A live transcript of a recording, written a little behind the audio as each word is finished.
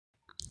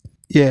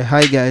Yeah,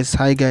 hi guys,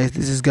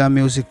 this is Gam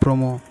Music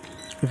Promo.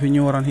 If you're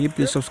new around here,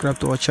 please subscribe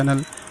to our channel.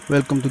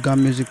 Welcome to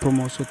Gam Music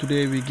Promo. So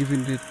today we're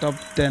giving the top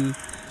 10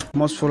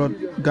 most followed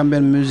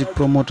Gambian music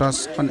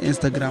promoters on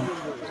Instagram.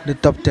 The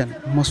top 10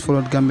 most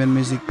followed Gambian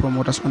music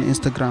promoters on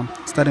Instagram,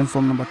 starting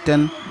from number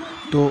 10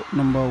 to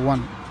number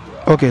 1.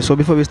 Okay, so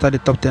before we start the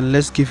top 10,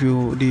 let's give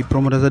you the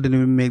promoters that didn't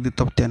even make the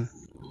top 10.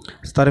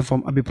 Starting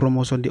from Abi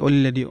Promotion, the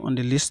only lady on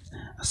the list.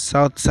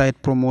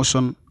 Southside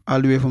Promotion, all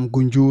the way from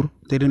Gunjur,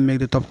 they didn't make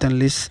the top 10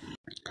 list.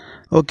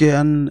 Okay,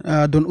 and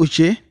Don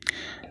Uche,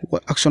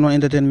 Action One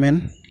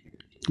Entertainment,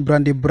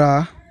 Brandy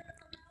Bra,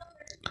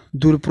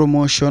 Dur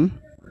Promotion,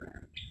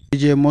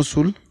 DJ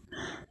Mosul,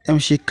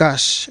 MC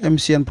Cash,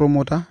 MCN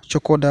Promoter,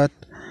 Chocodat,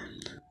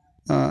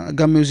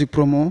 Gam Music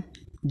Promo,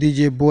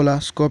 DJ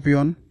Bola,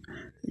 Scorpion,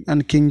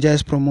 and King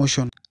Jazz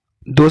Promotion.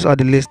 Those are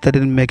the lists that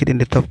didn't make it in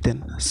the top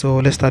 10. So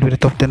let's start with the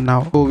top 10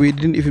 now. So we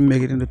didn't even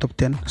make it in the top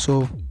 10.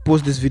 So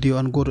post this video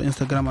and go to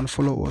Instagram and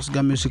follow us,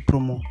 Gam Music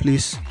Promo,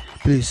 please.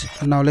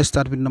 And now let's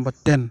start with number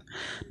 10.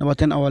 Number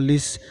 10 our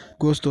list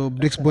goes to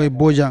Bricks Boy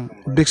Bojang.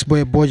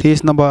 He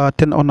is number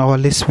 10 on our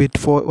list with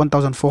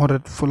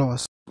 1,400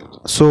 followers.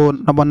 So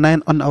number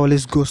 9 on our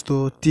list goes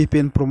to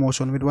T-Pain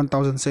Promotion with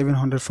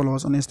 1,700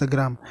 followers on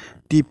Instagram.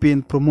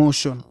 T-Pain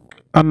Promotion.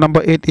 And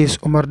number 8 is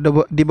Omar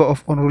Diba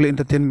of Unruly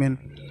Entertainment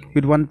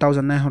with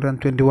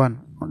 1,921.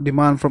 The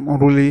man from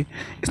Unruly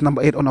is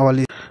number 8 on our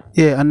list.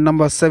 Yeah, and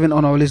number 7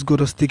 on our list goes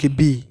to Sticky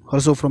B,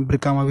 also from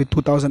Brikama with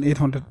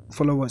 2,800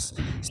 followers.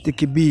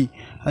 Sticky B,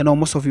 I know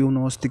most of you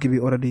know Sticky B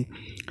already.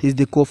 He's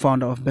the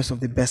co-founder of Best of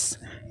the Best.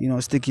 You know,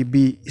 Sticky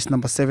B is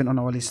number 7 on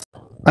our list.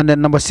 And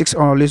then number 6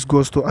 on our list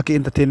goes to Aki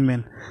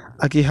Entertainment.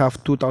 Aki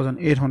have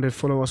 2,800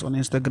 followers on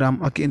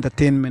Instagram. Aki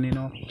Entertainment, you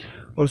know,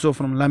 also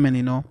from Lamen,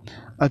 you know.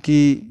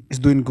 Aki is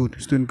doing good,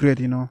 he's doing great,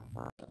 you know.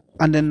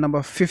 And then number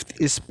 5th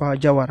is Pa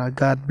Jawara,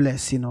 God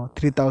bless, you know,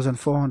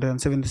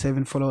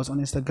 3,477 followers on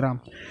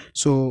Instagram.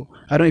 So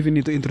I don't even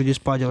need to introduce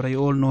Pa Jawara, you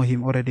all know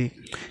him already.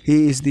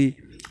 He is the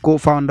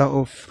co-founder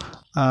of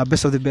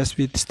Best of the Best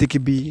with Sticky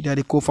B. They are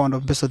the co-founder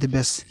of Best of the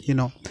Best, you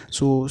know.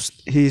 So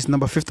he is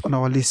number 5th on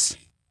our list.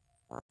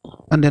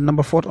 And then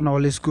number 4th on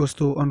our list goes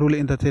to Unruly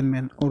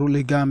Entertainment,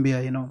 Unruly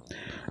Gambia, you know.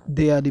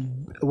 They are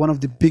one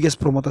of the biggest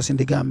promoters in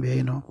the Gambia,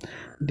 you know.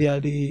 They are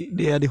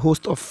the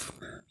host of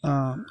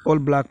All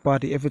Black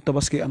Party, Every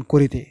Tabaski and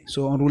Kurite.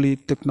 So Unruly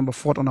took number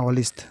 4th on our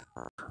list.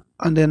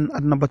 And then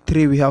at number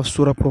 3 we have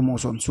Sura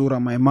Promotion, Sura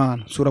my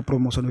man, Sura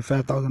Promotion with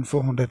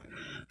 5,400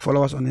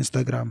 followers on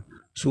Instagram.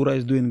 Sura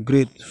is doing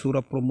great.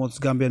 Sura promotes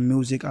Gambian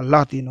music a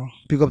lot, you know.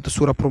 Pick up the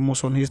Sura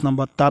Promotion. He's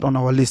number 3rd on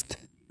our list.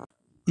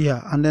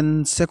 Yeah, and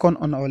then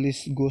 2nd on our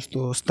list goes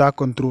to Star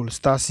Control,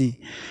 Star C.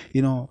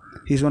 You know,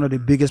 he's one of the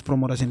biggest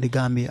promoters in the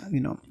Gambia, you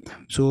know.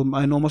 So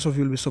I know most of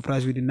you will be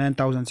surprised with the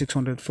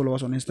 9,600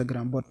 followers on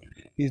Instagram, but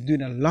he's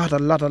doing a lot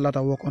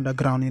of work on the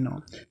ground, you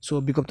know.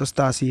 So big up to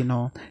Star C, you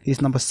know.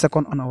 He's number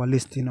 2nd on our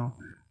list, you know.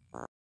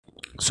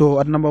 So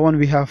at number 1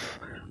 we have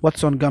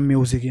What's on Gam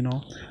Music, you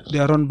know. They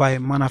are run by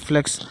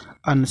Manaflex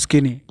and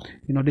Skinny.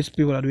 You know, these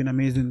people are doing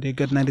amazing. They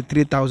get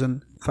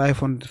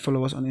 93,500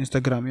 followers on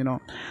Instagram, you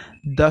know.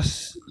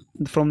 Thus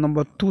from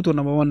number 2 to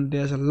number 1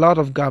 there's a lot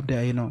of gap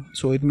there, you know.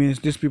 So it means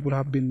these people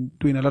have been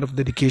doing a lot of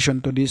dedication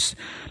to this.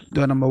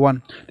 They are number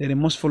 1. They're the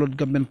most followed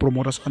Gambian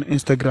promoters on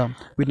Instagram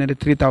with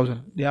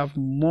 93,000. They have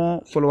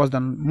more followers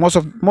than most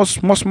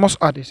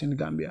artists in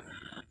Gambia.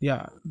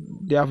 Yeah,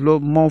 they have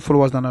more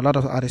followers than a lot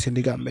of artists in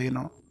the Gambia, you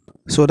know.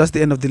 So that's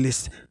the end of the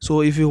list.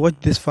 So if you watch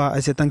this far, I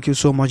say thank you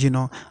so much, you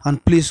know,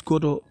 and please go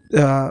to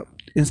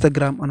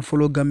Instagram and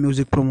follow Gam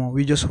Music Promo.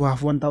 We just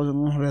have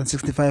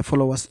 1,165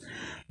 followers.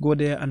 Go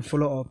there and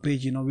follow our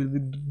page, you know. We'll be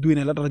doing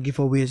a lot of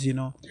giveaways, you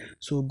know.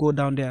 So go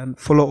down there and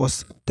follow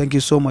us. Thank you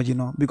so much, you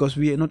know, because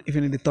we are not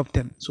even in the top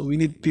 10. So we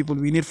need people,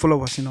 we need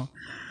followers, you know.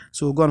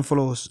 So go and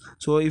follow us.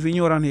 So if you're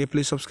new around here,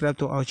 please subscribe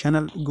to our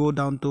channel. Go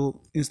down to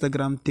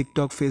Instagram,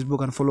 TikTok,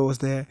 Facebook, and follow us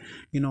there,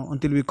 you know,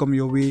 until we come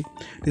your way.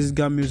 This is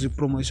Gam Music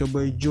Promo. It's your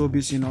boy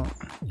Jobis, you know.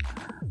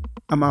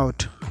 I'm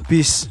out.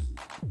 Peace.